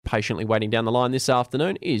patiently waiting down the line this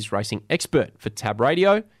afternoon is racing expert for Tab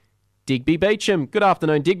Radio, Digby Beacham. Good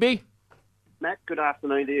afternoon, Digby. Matt, good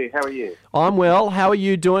afternoon to you. How are you? I'm well. How are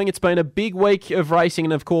you doing? It's been a big week of racing,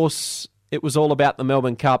 and of course, it was all about the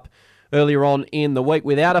Melbourne Cup earlier on in the week.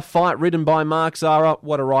 Without a fight, ridden by Mark Zara,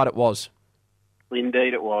 what a ride it was.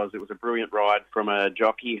 Indeed it was. It was a brilliant ride from a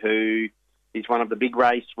jockey who is one of the big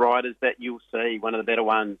race riders that you'll see, one of the better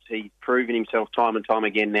ones. He's proven himself time and time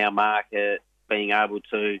again now, Mark, being able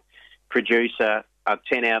to produce a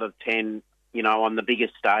 10 out of 10, on the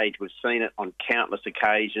biggest stage. We've seen it on countless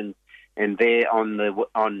occasions. And there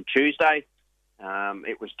on Tuesday,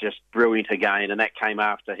 it was just brilliant again. And that came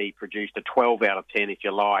after he produced a 12 out of 10, if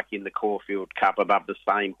you like, in the Caulfield Cup above the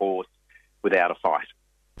same horse without a fight.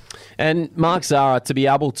 And Mark Zara, to be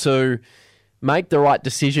able to make the right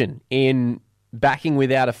decision in backing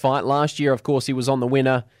without a fight. Last year, of course, he was on the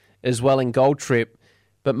winner as well in Gold Trip.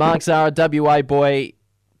 But Mark Zara, WA boy,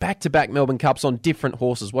 back-to-back Melbourne Cups on different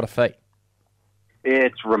horses. What a feat. Yeah,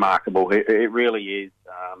 it's remarkable. It really is.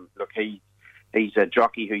 Look, he's a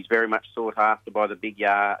jockey who's very much sought after by the big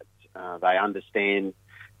yards. They understand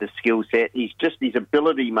the skill set. His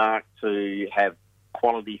ability, Mark, to have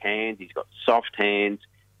quality hands. He's got soft hands.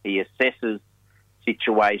 He assesses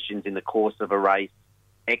situations in the course of a race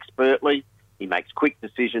expertly. He makes quick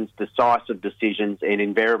decisions, decisive decisions, and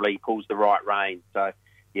invariably pulls the right rein. So,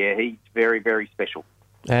 yeah, he's very, very special.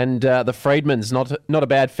 And the Freedmans, not a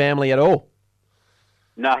bad family at all.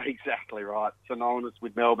 No, exactly right. Synonymous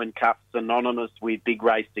with Melbourne Cup, synonymous with big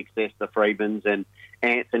race success, the Freedmans and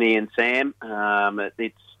Anthony and Sam.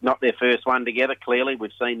 It's not their first one together, clearly.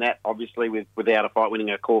 We've seen that, obviously, without a fight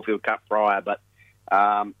winning a Caulfield Cup prior, but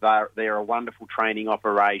they're a wonderful training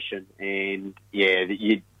operation. And, yeah,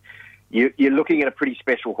 you're looking at a pretty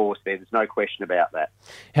special horse there. There's no question about that.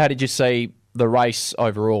 How did you see the race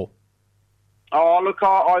overall? Oh, look,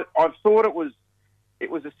 I thought it was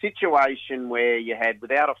a situation where you had,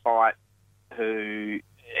 without a fight,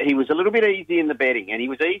 he was a little bit easy in the betting, and he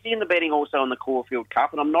was easy in the betting also in the Caulfield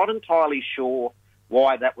Cup, and I'm not entirely sure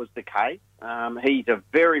why that was the case. He's a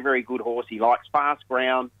very, very good horse. He likes fast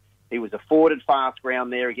ground. He was afforded fast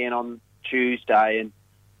ground there again on Tuesday, and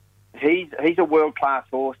he's a world-class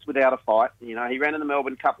horse without a fight. He ran in the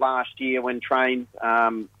Melbourne Cup last year when trained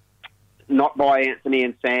not by Anthony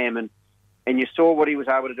and Sam, and you saw what he was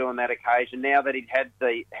able to do on that occasion. Now that he'd had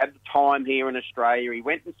the time here in Australia, he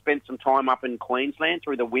went and spent some time up in Queensland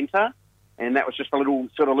through the winter, and that was just a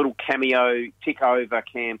little cameo tick-over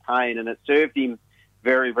campaign, and it served him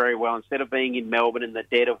very, very well. Instead of being in Melbourne in the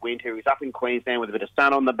dead of winter, he was up in Queensland with a bit of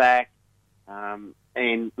sun on the back,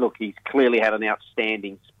 and look, he's clearly had an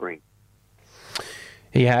outstanding spring.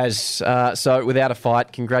 He has. So without a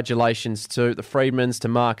fight, congratulations to the Freedmans, to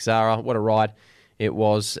Mark Zara. What a ride it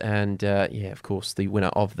was, and of course, the winner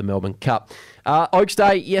of the Melbourne Cup. Oaks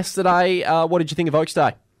Day yesterday. What did you think of Oaks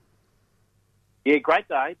Day? Yeah, great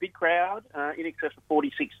day. Big crowd, in excess of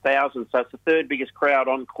 46,000. So it's the third biggest crowd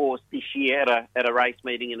on course this year at a race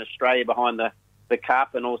meeting in Australia behind the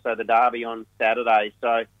Cup and also the Derby on Saturday.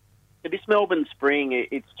 So this Melbourne Spring,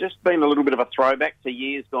 it's just been a little bit of a throwback to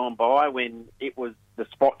years gone by when it was the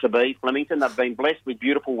spot to be, Flemington. They've been blessed with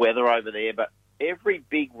beautiful weather over there, but every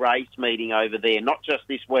big race meeting over there, not just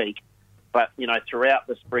this week, but, throughout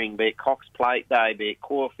the spring, be it Cox Plate Day, be it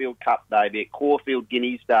Caulfield Cup Day, be it Caulfield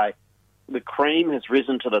Guineas Day, the cream has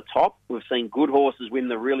risen to the top. We've seen good horses win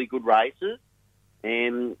the really good races,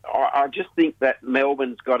 and I just think that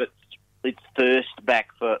Melbourne's got its thirst back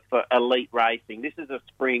for elite racing. This is a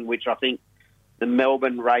spring which I think the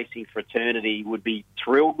Melbourne racing fraternity would be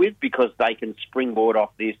thrilled with because they can springboard off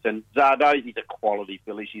this. And Zardosi's a quality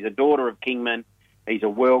filly. She's a daughter of Kingman. He's a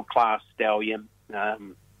world-class stallion.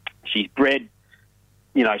 She's bred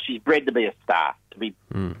to be a star, to be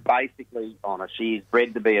basically honest. She is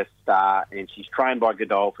bred to be a star, and she's trained by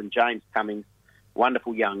Godolphin. James Cummings,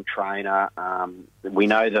 wonderful young trainer. We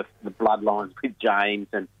know the bloodlines with James,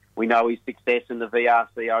 and we know his success in the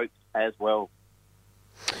VRC Oaks as well.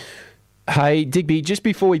 Hey, Digby, just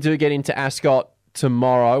before we do get into Ascot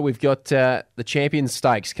tomorrow, we've got the Champions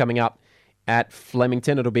Stakes coming up at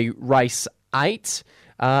Flemington. It'll be race 8.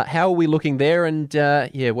 How are we looking there? And,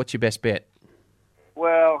 what's your best bet?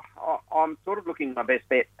 Well, I'm sort of looking at my best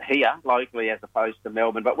bet here, locally, as opposed to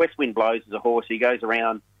Melbourne. But West Wind Blows is a horse. He goes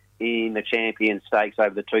around in the Champions Stakes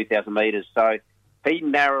over the 2,000 metres. So he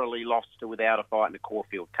narrowly lost to Without a Fight in the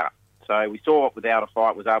Caulfield Cup. So we saw what Without a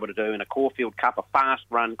Fight was able to do in a Caulfield Cup, a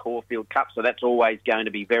fast-run Caulfield Cup. So that's always going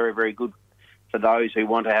to be very, very good for those who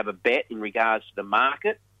want to have a bet in regards to the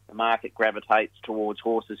market. The market gravitates towards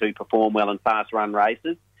horses who perform well in fast-run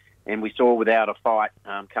races. and we saw Without a Fight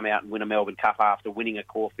come out and win a Melbourne Cup after winning a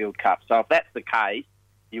Caulfield Cup. So if that's the case,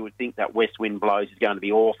 you would think that West Wind Blows is going to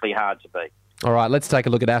be awfully hard to beat. All right, let's take a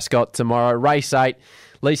look at Ascot tomorrow. Race 8,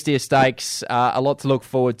 Leicester Stakes, a lot to look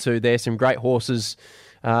forward to there. Some great horses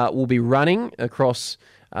will be running across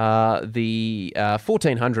the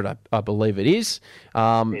 1400, I believe it is.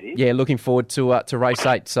 It is. Yeah, looking forward to race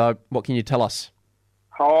 8. So what can you tell us?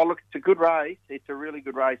 Oh, look, it's a good race. It's a really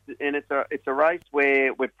good race, and it's a race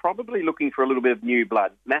where we're probably looking for a little bit of new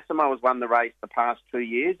blood. Massimo has won the race the past 2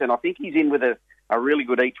 years, and I think he's in with a really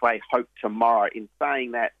good each-way hope tomorrow. In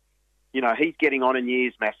saying that, he's getting on in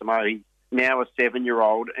years, Massimo. He's now a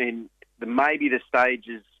 7-year-old, and maybe the stage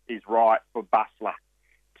is right for Bustler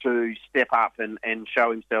to step up and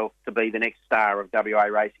show himself to be the next star of WA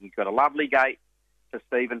racing. He's got a lovely gate for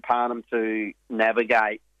Stephen Parnham to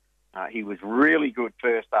navigate. He was really good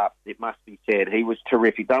first up, it must be said. He was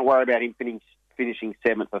terrific. Don't worry about him finishing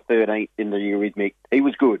 7th or 13th in the Eurythmic. He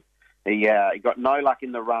was good. He got no luck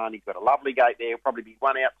in the run. He's got a lovely gate there. He'll probably be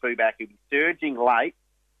 1 out, 2 back. He'll be surging late.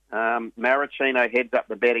 Maricino heads up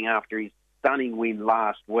the betting after his stunning win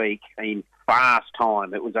last week in fast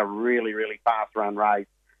time. It was a really, really fast run race.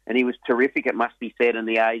 And he was terrific, it must be said, in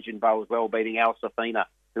the Asian Bowl as well, beating Al Safina,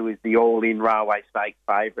 who is the all-in Railway Stakes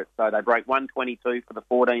favourite. So they broke 122 for the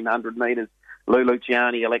 1,400 metres. Lou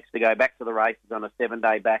Luciani elects to go back to the races on a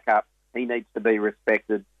 7-day backup. He needs to be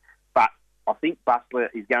respected. But I think Bustler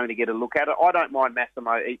is going to get a look at it. I don't mind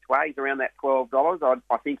Massimo each way. He's around that $12.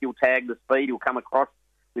 I think he'll tag the speed. He'll come across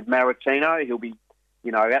with Maricino. He'll be,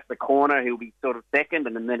 at the corner. He'll be sort of second,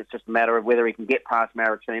 and then it's just a matter of whether he can get past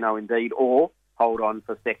Maricino indeed or hold on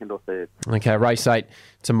for second or third. Okay, race 8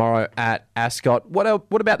 tomorrow at Ascot. What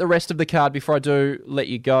about the rest of the card before I do let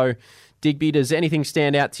you go? Digby, does anything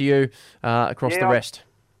stand out to you across the rest?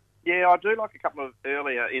 I do like a couple of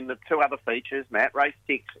earlier in the 2 other features, Matt. Race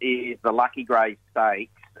 6 is the Lucky Grey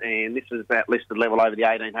Stakes, and this is that listed level over the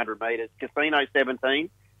 1,800 metres. Casino 17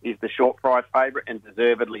 is the short price favourite, and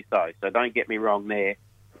deservedly so don't get me wrong there.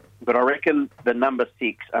 But I reckon the number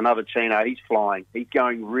 6, another Chino, he's flying. He's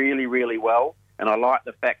going really, really well. And I like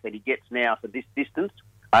the fact that he gets now to this distance,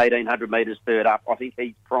 1,800 metres third up. I think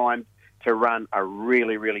he's primed to run a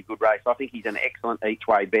really, really good race. I think he's an excellent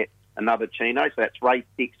each-way bet, another Chino. So that's race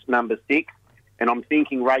 6, number 6. And I'm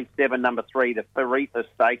thinking race 7, number 3, the Faritha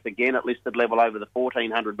Stakes, again at listed level over the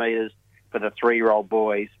 1,400 metres for the 3-year-old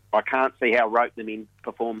boys. I can't see how Rope Them In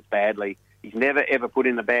performs badly. He's never, ever put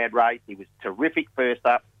in a bad race. He was terrific first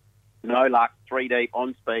up. No luck, 3 deep,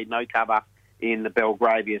 on speed, no cover in the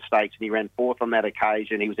Belgravia Stakes, and he ran 4th on that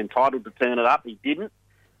occasion. He was entitled to turn it up. He didn't,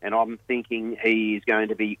 and I'm thinking he is going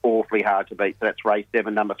to be awfully hard to beat. So that's race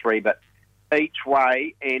 7, number 3. But each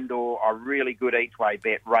way and/or a really good each way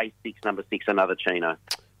bet, race 6, number 6, another Chino.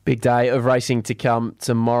 Big day of racing to come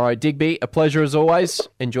tomorrow. Digby, a pleasure as always.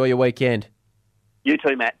 Enjoy your weekend. You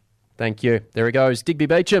too, Matt. Thank you. There he goes, Digby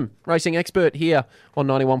Beacham, racing expert here on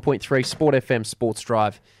 91.3 Sport FM Sports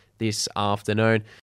Drive this afternoon.